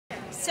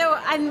So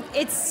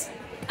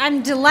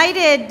I'm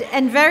delighted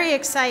and very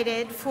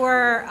excited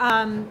for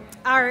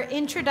our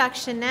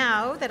introduction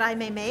now that I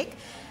may make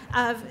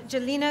of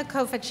Jelena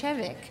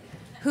Kovačević,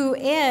 who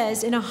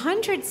is, in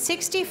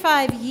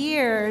 165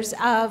 years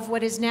of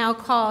what is now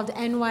called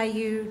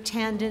NYU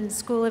Tandon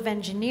School of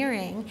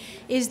Engineering,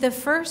 is the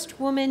first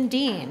woman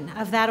dean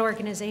of that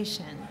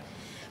organization,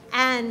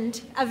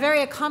 and a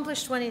very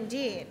accomplished one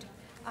indeed.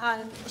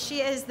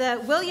 She is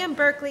the William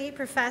Berkley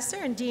Professor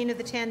and Dean of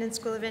the Tandon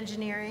School of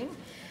Engineering,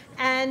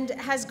 and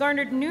has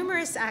garnered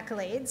numerous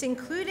accolades,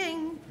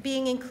 including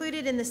being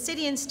included in the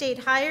City and State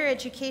Higher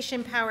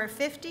Education Power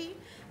 50,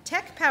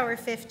 Tech Power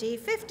 50,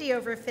 50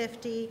 over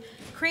 50,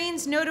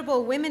 Crane's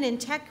Notable Women in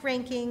Tech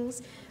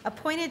Rankings,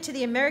 appointed to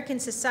the American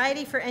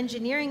Society for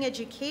Engineering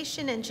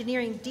Education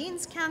Engineering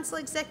Dean's Council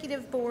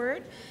Executive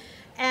Board,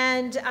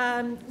 and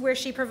where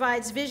she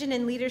provides vision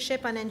and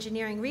leadership on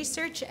engineering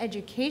research,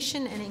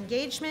 education, and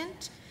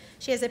engagement.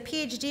 She has a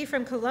PhD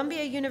from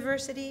Columbia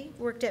University,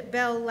 worked at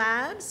Bell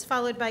Labs,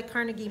 followed by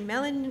Carnegie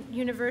Mellon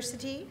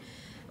University,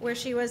 where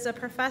she was a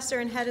professor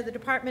and head of the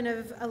Department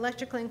of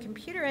Electrical and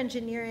Computer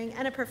Engineering,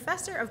 and a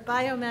professor of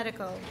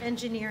biomedical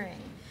engineering.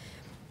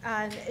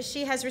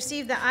 She has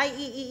received the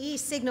IEEE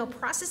Signal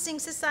Processing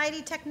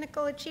Society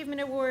Technical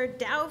Achievement Award,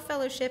 Dow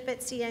Fellowship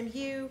at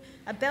CMU,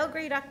 a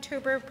Belgrade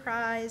October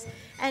Prize,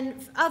 and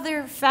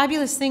other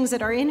fabulous things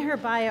that are in her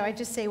bio. I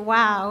just say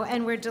wow,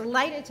 and we're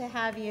delighted to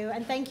have you,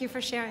 and thank you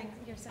for sharing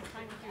your time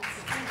with us.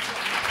 Thank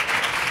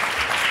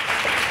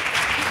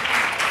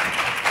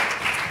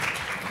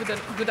you.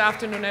 Good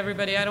afternoon,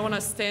 everybody. I don't want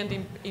to stand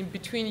in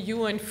between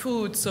you and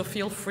food, so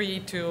feel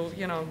free to,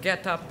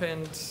 get up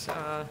and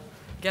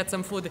get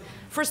some food.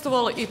 First of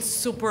all, it's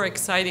super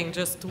exciting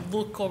just to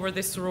look over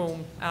this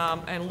room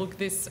and look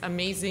this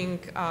amazing,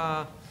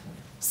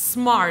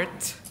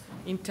 smart,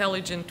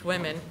 intelligent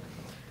women.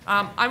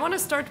 I want to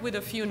start with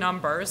a few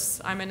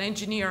numbers. I'm an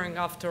engineer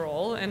after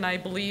all, and I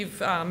believe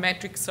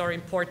metrics are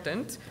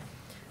important.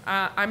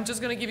 I'm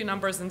just going to give you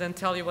numbers and then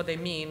tell you what they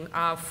mean.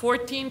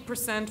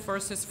 14%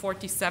 versus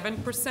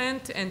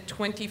 47% and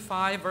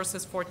 25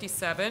 versus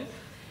 47.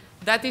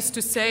 That is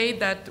to say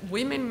that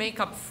women make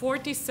up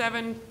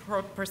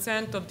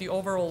 47% of the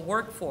overall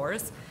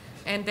workforce,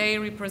 and they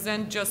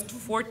represent just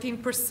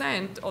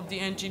 14% of the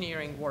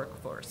engineering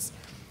workforce.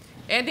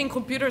 Adding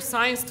computer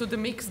science to the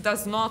mix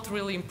does not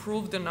really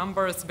improve the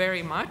numbers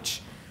very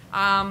much.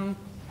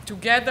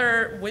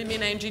 Together,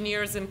 women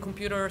engineers and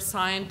computer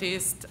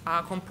scientists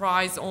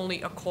comprise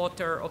only a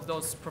quarter of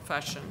those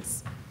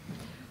professions.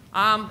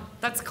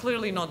 That's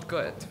clearly not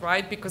good,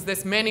 right? Because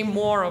there's many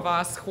more of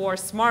us who are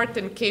smart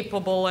and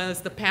capable, and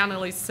as the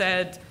panelists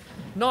said,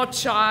 not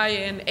shy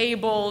and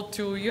able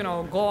to,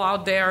 go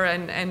out there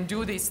and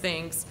do these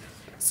things.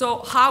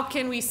 So how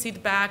can we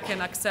sit back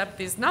and accept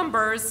these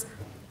numbers?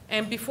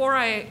 And before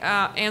I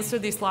answer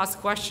this last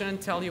question and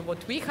tell you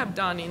what we have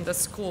done in the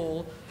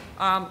school,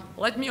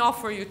 let me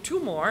offer you two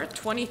more,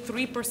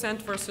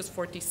 23% versus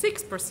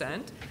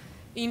 46%.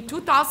 In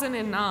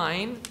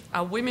 2009,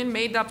 women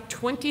made up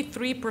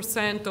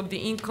 23% of the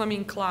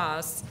incoming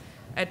class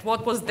at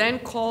what was then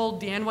called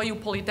the NYU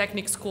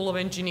Polytechnic School of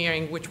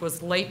Engineering, which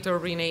was later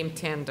renamed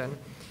Tandon.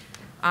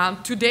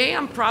 Today,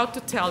 I'm proud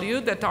to tell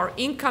you that our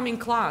incoming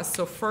class,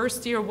 so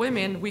first-year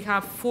women, we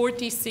have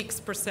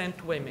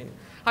 46% women.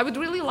 I would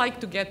really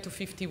like to get to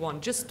 51,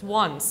 just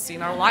once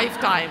in our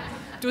lifetime,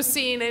 to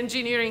see in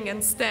engineering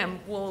and STEM.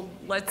 Well,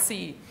 let's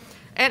see.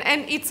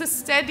 And it's a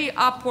steady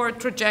upward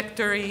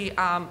trajectory.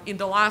 In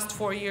the last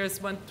 4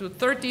 years, went to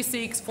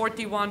 36,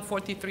 41,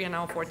 43, and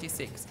now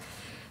 46.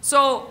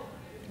 So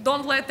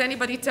don't let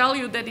anybody tell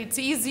you that it's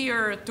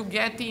easier to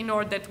get in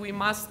or that we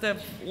must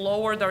have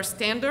lowered our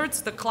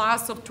standards. The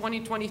class of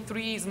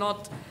 2023 is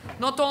not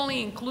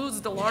only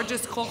includes the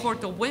largest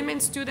cohort of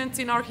women students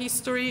in our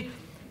history,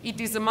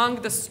 it is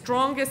among the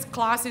strongest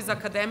classes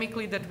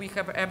academically that we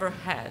have ever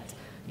had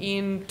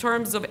in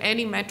terms of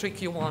any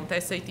metric you want,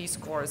 SAT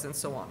scores and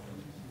so on.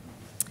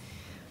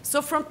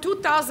 So from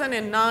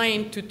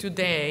 2009 to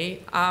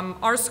today,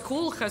 our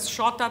school has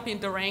shot up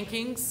in the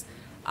rankings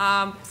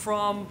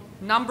from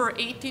number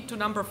 80 to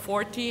number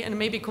 40, and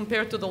maybe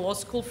compared to the law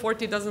school,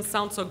 40 doesn't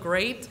sound so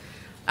great.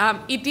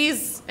 It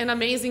is an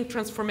amazing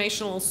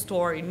transformational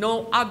story.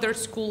 No other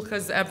school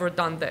has ever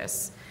done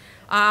this.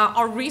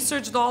 Our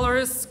research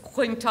dollars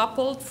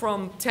quintupled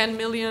from 10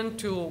 million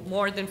to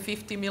more than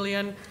 50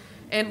 million.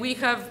 And we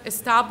have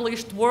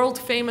established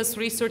world-famous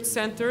research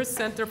centers,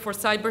 Center for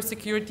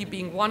Cybersecurity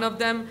being one of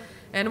them,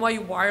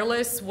 NYU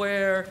Wireless,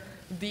 where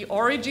the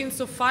origins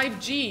of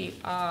 5G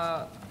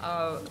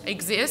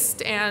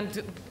exist,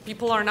 and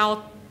people are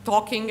now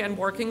talking and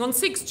working on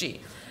 6G.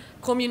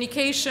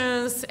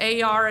 Communications,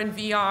 AR and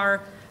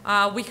VR.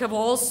 We have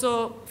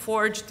also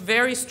forged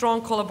very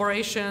strong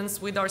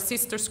collaborations with our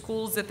sister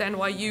schools at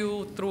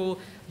NYU through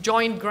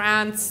joint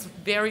grants,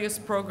 various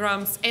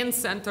programs, and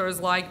centers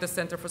like the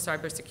Center for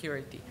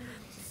Cybersecurity.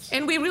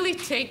 And we really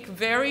take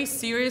very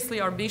seriously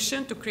our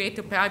mission to create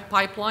a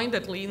pipeline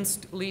that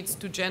leads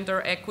to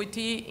gender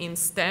equity in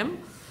STEM.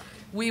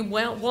 We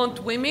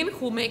want women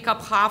who make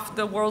up half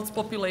the world's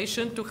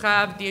population to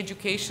have the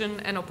education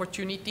and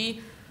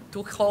opportunity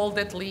to hold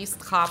at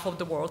least half of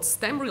the world's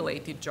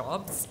STEM-related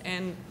jobs.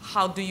 And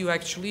how do you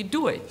actually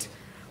do it?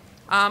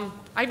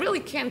 I really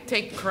can't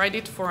take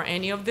credit for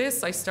any of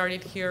this. I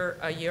started here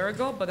a year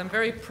ago, but I'm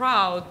very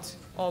proud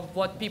of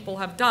what people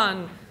have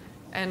done,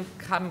 and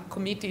I'm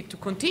committed to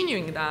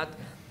continuing that.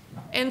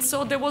 And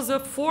so there was a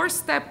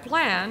 4-step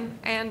plan,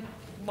 and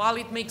while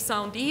it may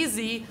sound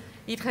easy,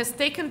 it has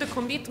taken the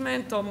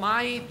commitment of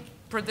my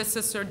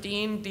predecessor,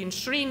 Dean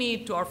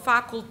Srini, to our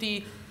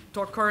faculty,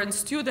 to our current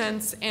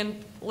students,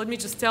 and let me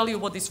just tell you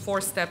what these 4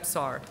 steps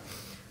are.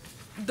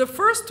 The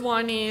first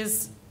one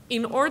is,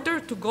 in order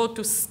to go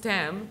to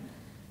STEM,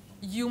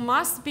 you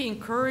must be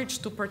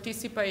encouraged to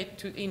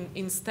participate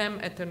in STEM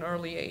at an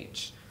early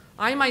age.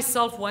 I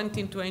myself went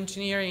into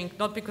engineering,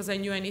 not because I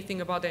knew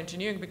anything about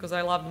engineering, because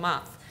I loved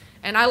math.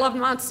 And I loved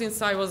math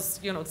since I was,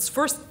 it's the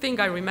first thing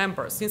I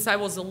remember. Since I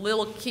was a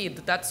little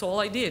kid, that's all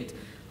I did.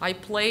 I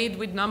played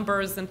with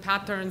numbers and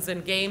patterns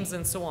and games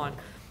and so on.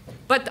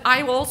 But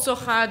I also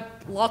had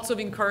lots of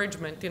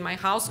encouragement. In my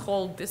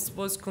household, this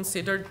was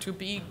considered to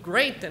be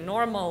great and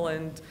normal,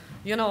 and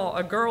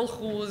a girl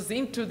who's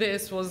into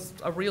this was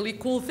a really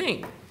cool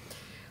thing.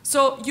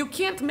 So you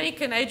can't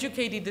make an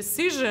educated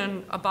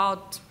decision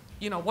about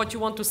what you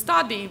want to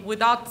study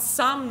without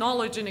some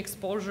knowledge and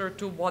exposure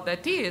to what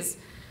that is.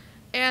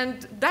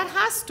 And that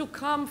has to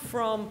come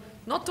from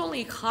not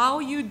only how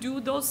you do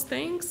those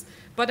things,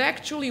 but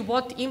actually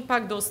what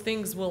impact those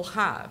things will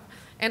have.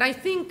 And I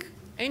think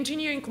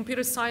engineering,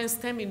 computer science,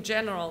 STEM in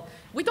general,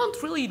 we don't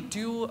really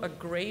do a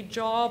great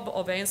job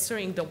of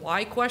answering the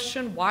why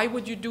question. Why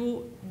would you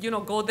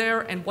go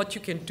there, and what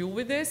you can do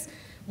with this?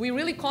 We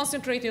really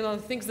concentrated on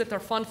the things that are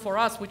fun for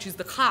us, which is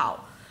the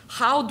how.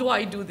 How do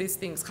I do these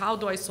things? How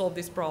do I solve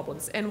these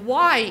problems? And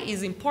why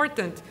is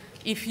important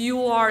if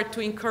you are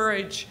to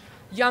encourage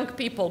young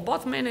people,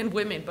 both men and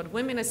women, but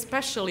women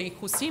especially,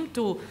 who seem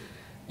to,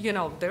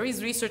 there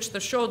is research to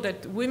show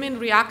that women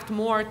react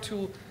more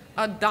to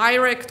a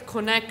direct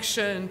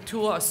connection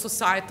to a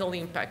societal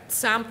impact,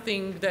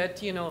 something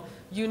that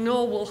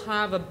will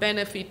have a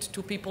benefit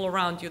to people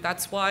around you.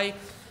 That's why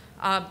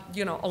a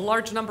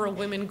large number of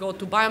women go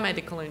to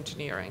biomedical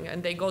engineering,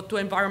 and they go to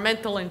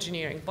environmental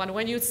engineering. But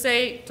when you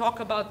talk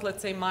about,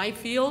 let's say, my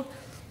field,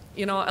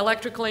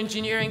 electrical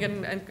engineering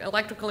and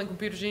electrical and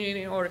computer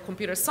engineering or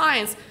computer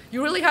science,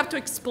 you really have to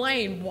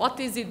explain what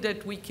is it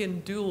that we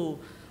can do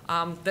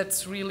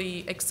that's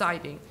really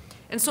exciting.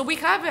 And so we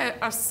have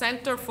a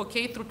Center for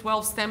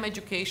K-12 STEM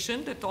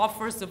education that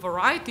offers a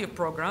variety of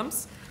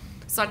programs,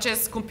 such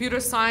as computer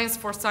science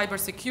for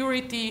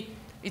cybersecurity.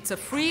 It's a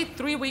free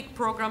 3-week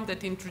program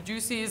that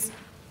introduces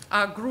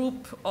a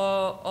group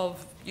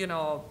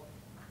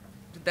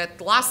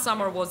that last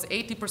summer was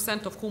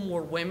 80% of whom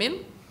were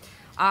women,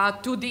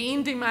 to the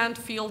in-demand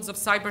fields of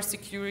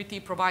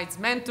cybersecurity, provides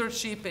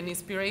mentorship and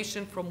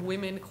inspiration from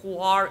women who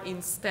are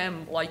in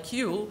STEM like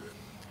you,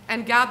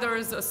 and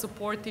gathers a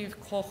supportive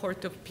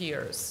cohort of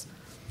peers.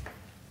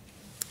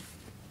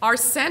 Our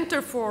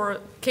center for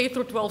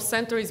K-12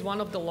 center is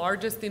one of the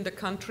largest in the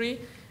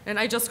country, and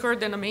I just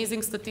heard an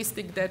amazing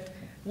statistic that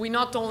we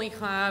not only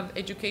have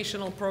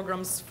educational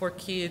programs for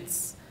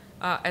kids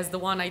as the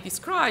one I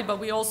described, but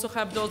we also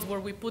have those where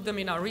we put them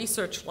in our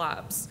research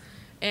labs.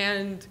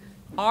 And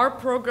our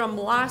program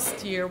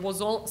last year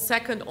was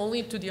second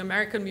only to the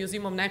American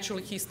Museum of Natural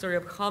History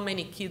of how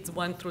many kids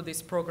went through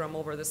this program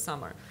over the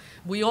summer.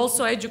 We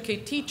also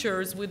educate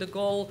teachers with the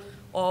goal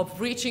of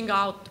reaching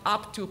out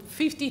up to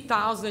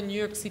 50,000 New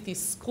York City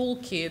school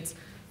kids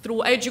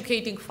through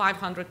educating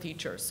 500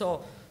 teachers.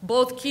 So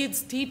both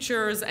kids,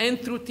 teachers, and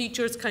through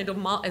teachers kind of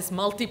as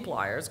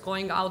multipliers,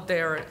 going out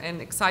there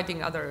and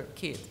exciting other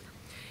kids.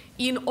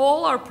 In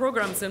all our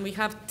programs, and we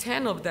have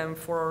 10 of them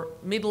for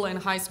middle and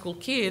high school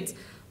kids,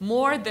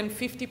 more than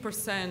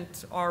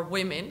 50% are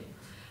women.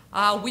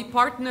 We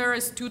partner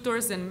as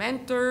tutors and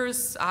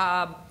mentors.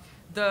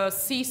 The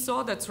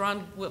CISO, that's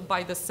run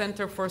by the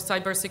Center for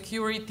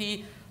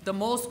Cybersecurity, the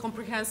most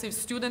comprehensive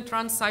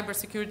student-run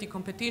cybersecurity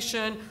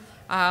competition,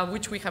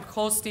 which we have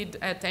hosted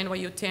at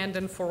NYU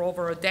Tandon for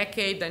over a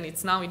decade, and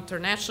it's now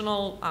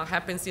international,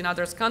 happens in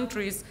other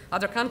countries.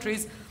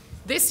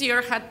 This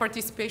year had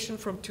participation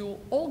from 2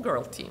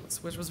 all-girl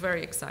teams, which was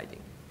very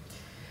exciting.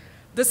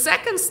 The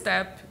second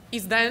step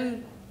is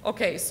then,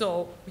 okay,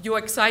 so you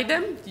excite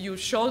them, you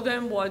show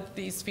them what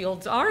these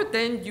fields are,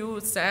 then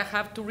you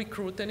have to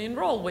recruit and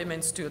enroll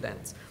women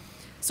students.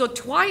 So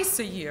twice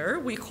a year,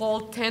 we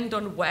hold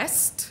Tandon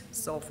West,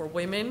 so for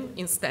women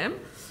in STEM,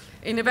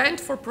 an event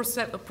for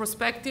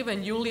prospective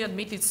and newly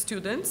admitted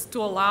students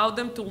to allow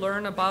them to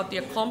learn about the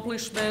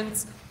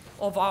accomplishments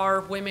of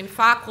our women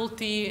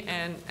faculty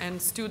and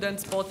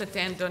students both at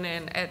Tandon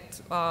and at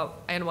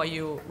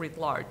NYU writ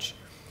large.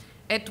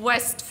 At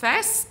West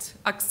Fest,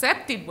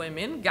 accepted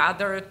women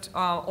gathered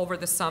over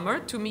the summer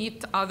to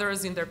meet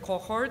others in their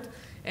cohort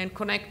and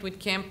connect with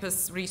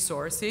campus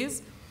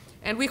resources.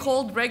 And we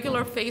hold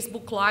regular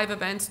Facebook Live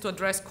events to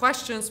address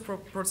questions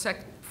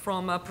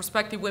from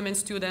prospective women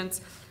students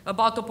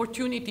about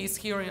opportunities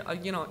here,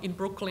 in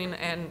Brooklyn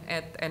and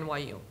at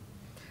NYU.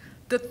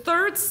 The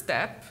third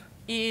step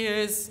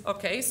is,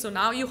 okay, so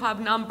now you have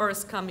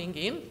numbers coming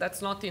in.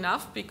 That's not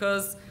enough,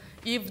 because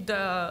if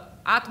the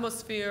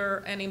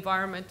atmosphere and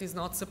environment is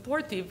not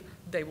supportive,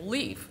 they will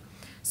leave.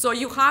 So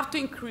you have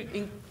to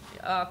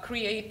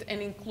create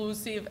an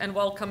inclusive and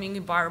welcoming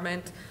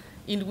environment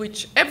in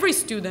which every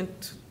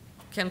student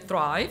can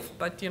thrive,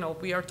 but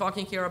we are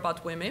talking here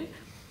about women.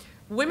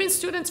 Women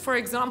students, for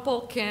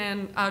example,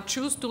 can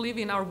choose to live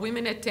in our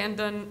Women at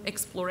Tandon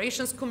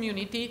Explorations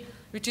community,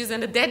 which is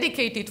in a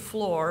dedicated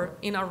floor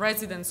in our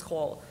residence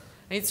hall.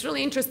 And it's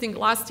really interesting.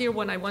 Last year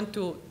when I went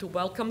to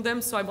welcome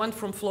them, so I went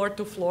from floor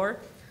to floor.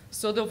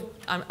 So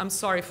I'm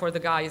sorry for the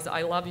guys,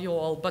 I love you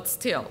all, but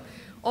still.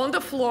 On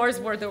the floors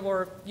where there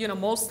were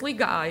mostly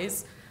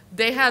guys,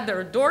 they had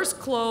their doors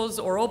closed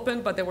or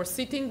open, but they were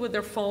sitting with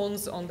their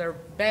phones on their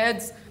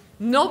beds.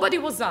 Nobody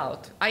was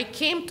out. I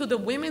came to the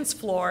women's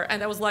floor, and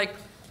there was like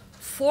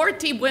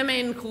 40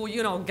 women who,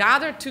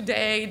 gathered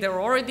today. They were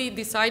already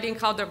deciding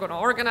how they're going to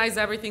organize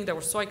everything. They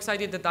were so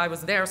excited that I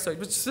was there, so it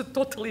was just a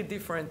totally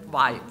different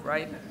vibe,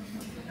 right?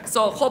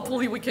 So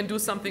hopefully we can do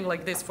something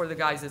like this for the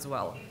guys as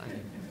well.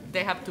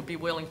 They have to be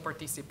willing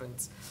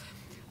participants.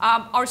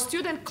 Our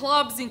student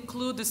clubs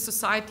include the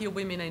Society of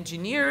Women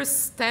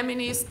Engineers,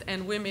 Feminists,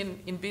 and Women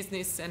in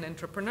Business and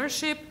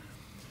Entrepreneurship.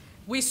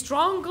 We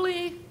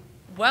strongly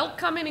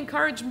welcome and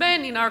encourage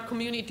men in our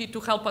community to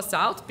help us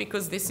out,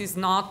 because this is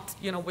not,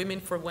 women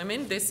for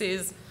women. This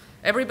is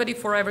everybody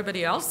for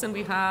everybody else, and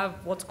we have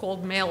what's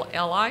called male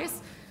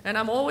allies. And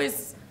I'm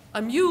always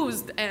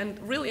amused and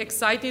really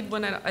excited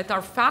when at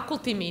our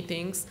faculty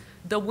meetings,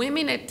 the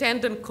Women at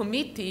Tandon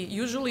committee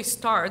usually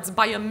starts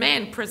by a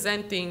man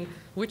presenting,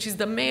 which is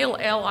the male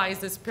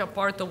allies as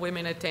part of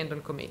Women at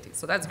Tandon committee.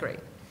 So that's great.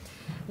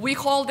 We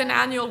hold an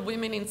annual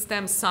Women in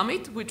STEM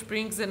Summit, which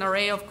brings an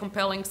array of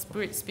compelling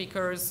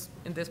speakers,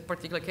 in this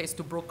particular case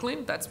to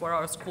Brooklyn. That's where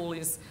our school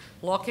is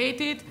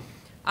located.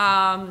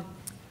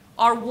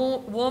 Our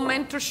WOM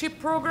mentorship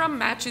program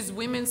matches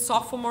women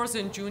sophomores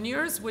and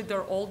juniors with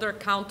their older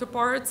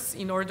counterparts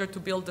in order to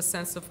build a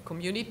sense of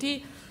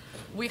community.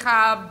 We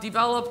have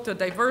developed a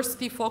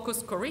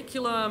diversity-focused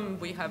curriculum.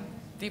 We have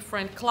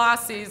different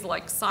classes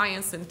like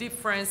science and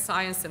difference,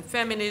 science and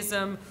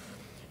feminism.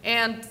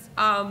 And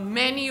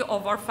many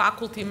of our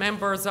faculty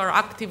members are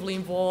actively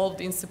involved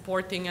in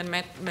supporting and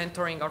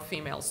mentoring our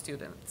female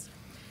students.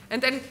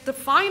 And then the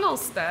final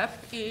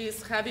step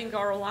is having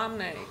our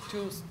alumni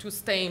to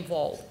stay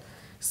involved.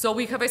 So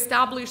we have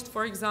established,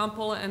 for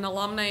example, an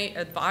alumni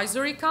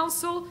advisory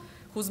council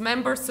whose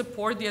members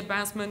support the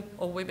advancement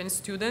of women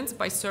students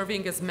by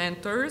serving as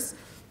mentors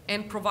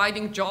and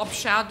providing job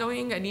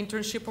shadowing and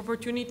internship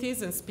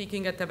opportunities and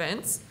speaking at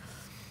events.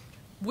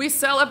 We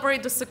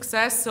celebrate the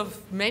success of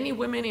many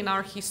women in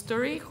our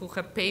history who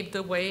have paved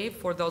the way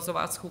for those of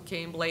us who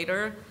came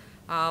later.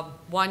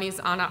 One is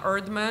Anna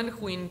Erdmann,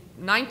 who in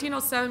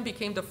 1907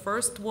 became the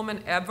first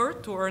woman ever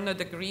to earn a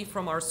degree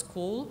from our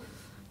school,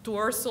 to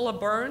Ursula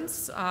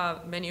Burns,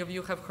 many of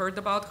you have heard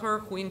about her,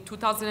 who in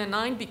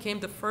 2009 became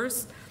the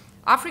first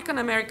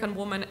African-American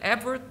woman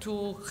ever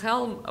to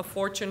helm a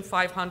Fortune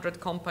 500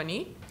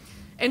 company,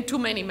 and to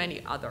many,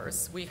 many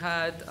others. We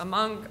had,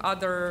 among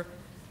other,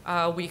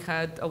 we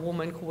had a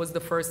woman who was the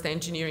first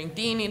engineering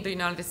dean in the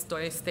United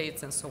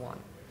States, and so on.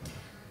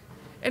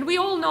 And we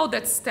all know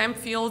that STEM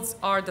fields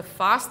are the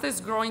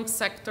fastest growing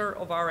sector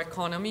of our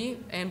economy,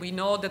 and we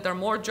know that there are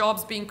more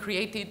jobs being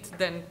created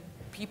than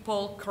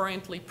people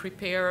currently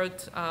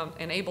prepared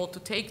and able to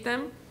take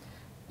them.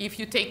 If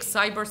you take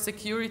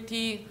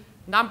cybersecurity,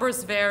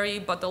 numbers vary,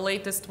 but the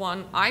latest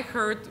one I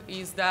heard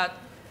is that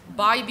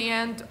by the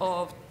end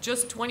of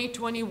just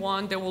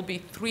 2021, there will be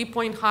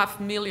 3.5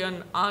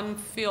 million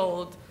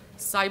unfilled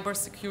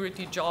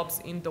cybersecurity jobs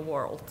in the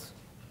world.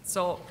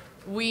 So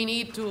we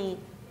need to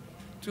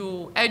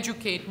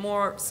educate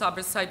more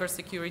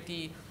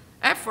cybersecurity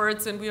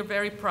efforts, and we are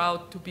very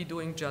proud to be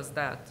doing just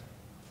that.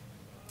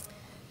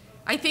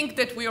 I think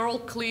that we are all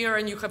clear,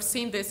 and you have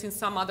seen this in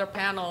some other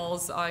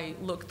panels. I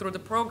looked through the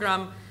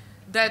program,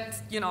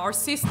 that our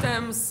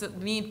systems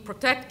need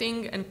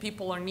protecting, and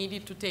people are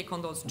needed to take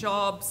on those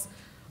jobs.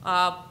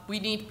 We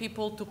need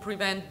people to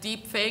prevent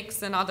deep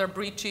fakes and other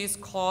breaches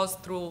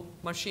caused through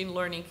machine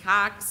learning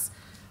hacks.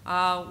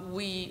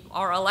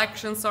 Our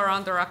elections are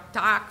under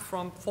attack,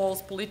 from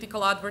false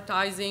political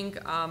advertising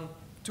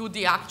to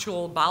the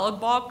actual ballot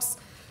box.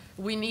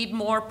 We need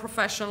more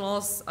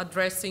professionals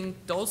addressing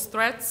those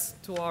threats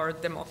to our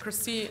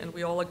democracy, and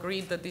we all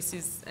agree that this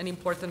is an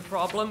important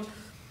problem.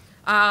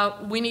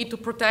 We need to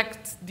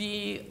protect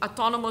the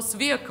autonomous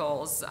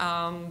vehicles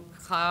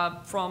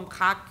from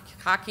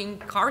hacking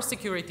car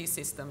security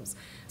systems.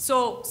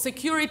 So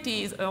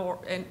security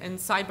and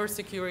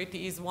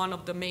cybersecurity is one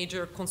of the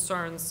major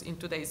concerns in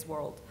today's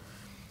world.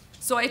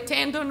 So at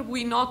Tandon,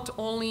 we not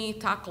only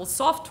tackle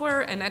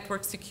software and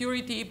network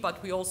security,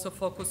 but we also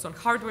focus on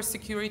hardware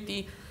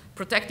security,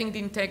 protecting the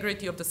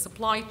integrity of the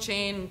supply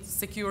chain,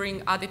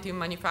 securing additive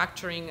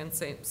manufacturing, and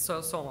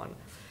so on.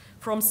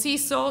 From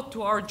CISO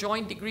to our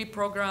joint degree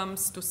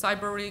programs to in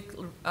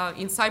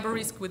cyber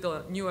risk with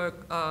the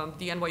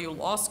NYU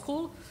Law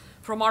School,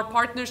 from our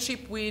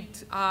partnership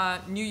with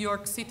New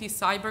York City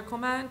Cyber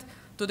Command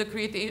to the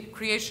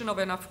creation of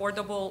an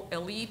affordable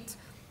elite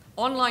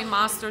online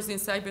masters in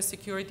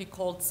cybersecurity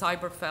called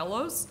Cyber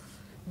Fellows.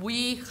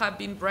 We have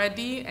been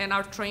ready and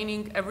are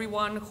training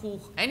anyone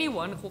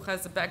who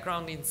has a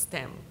background in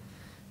STEM.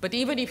 But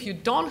even if you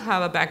don't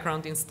have a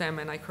background in STEM,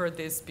 and I heard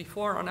this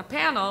before on a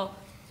panel,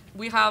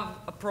 we have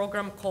a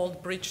program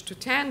called Bridge to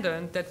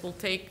Tandon that will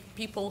take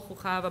people who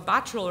have a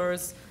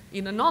bachelor's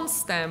in a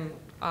non-STEM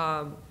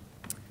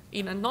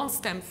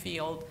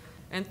field,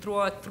 and through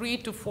a 3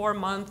 to 4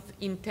 month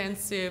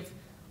intensive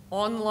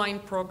online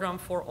program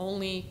for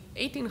only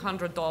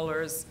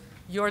 $1,800,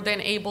 you're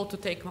then able to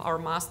take our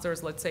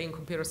master's, let's say, in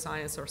computer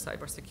science or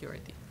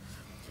cybersecurity.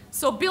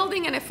 So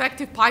building an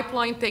effective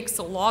pipeline takes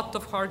a lot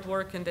of hard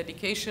work and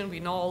dedication. We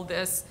know all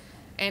this.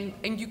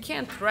 And you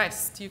can't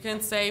rest. You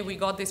can't say we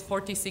got this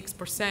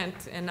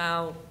 46% and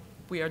now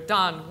we are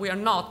done. We are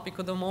not,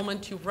 because the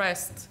moment you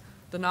rest,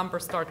 the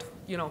numbers start,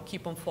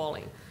 keep on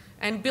falling.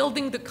 And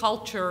building the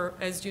culture,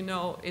 as you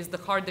know, is the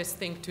hardest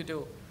thing to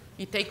do.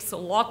 It takes a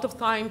lot of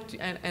time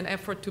and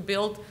effort to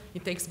build.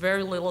 It takes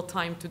very little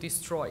time to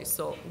destroy.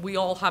 So we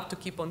all have to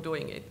keep on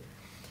doing it.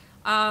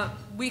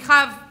 We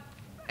have,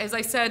 as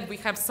I said, we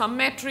have some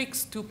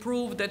metrics to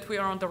prove that we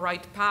are on the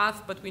right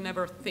path, but we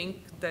never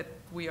think that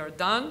we are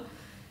done.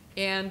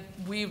 And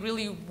we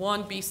really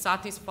won't be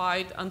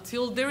satisfied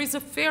until there is a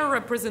fair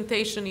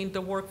representation in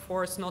the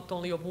workforce, not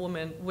only of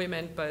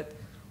women, but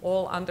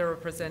all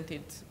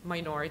underrepresented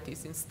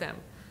minorities in STEM.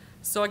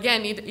 So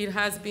again, it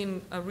has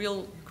been a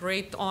real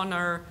great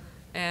honor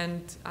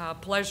and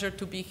pleasure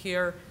to be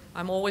here.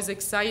 I'm always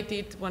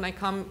excited when I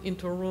come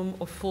into a room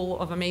full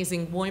of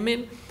amazing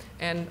women.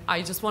 And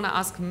I just want to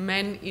ask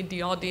men in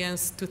the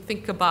audience to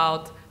think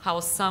about how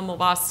some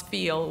of us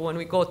feel when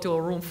we go to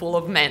a room full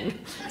of men.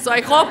 So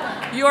I hope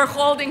you're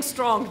holding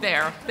strong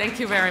there. Thank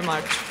you very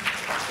much.